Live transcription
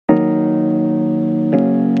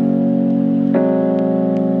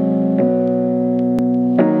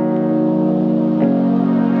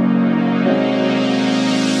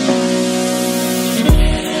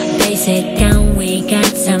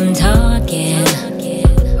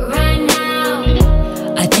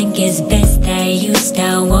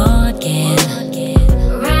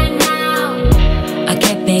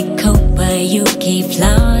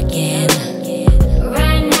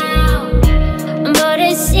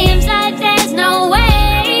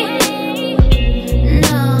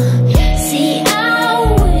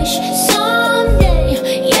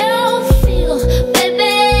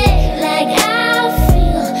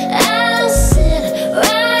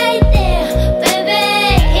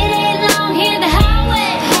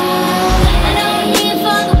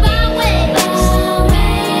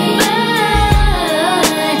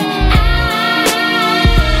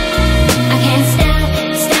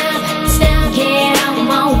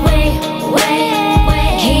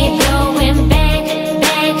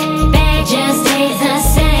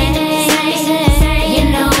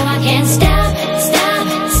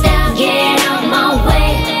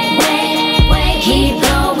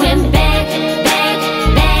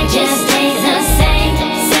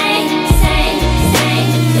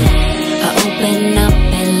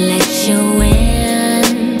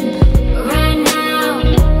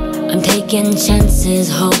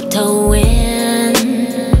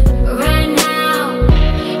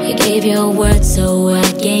gave your word, so I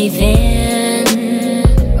gave in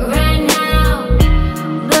right now.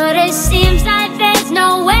 But it seems like there's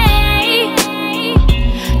no way.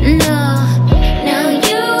 No, now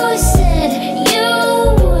you said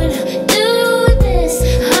you would do this,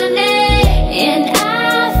 honey, and I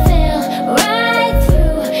fell right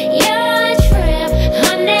through your trap,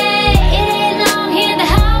 honey. It ain't long here the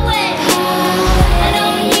highway. I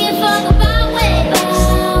don't need fuck about way, but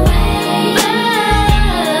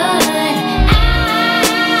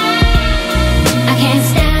I can't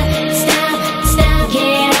stop,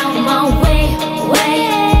 get out my way.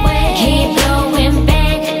 Keep going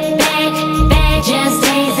back, just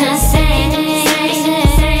stays the same.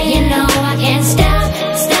 You know I can't stop,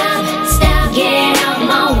 get out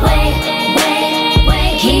my way.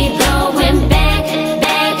 Keep going back,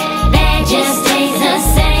 just stays the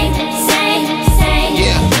same.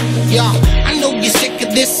 Yeah, I know you're sick of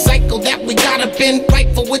this cycle that we gotta been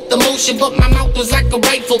rightful with the motion, but my mouth was like a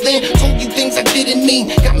rifle. Then told you things I didn't mean,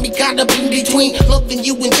 got me caught up in between loving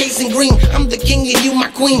you and chasing green. I'm the king and you my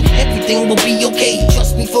queen. Everything will be okay.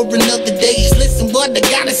 Trust me for another day. Just listen what I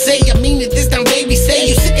gotta say. I mean it this time, baby. Say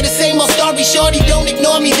you sick of the same old story, shorty. Don't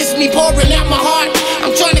ignore me. This me pouring out my heart.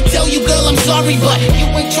 I'm trying to tell you, girl, I'm sorry, but you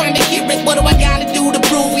ain't trying to hear it. What do I gotta do to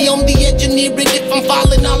prove we on the edge of near it? If I'm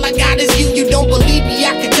falling, all I got is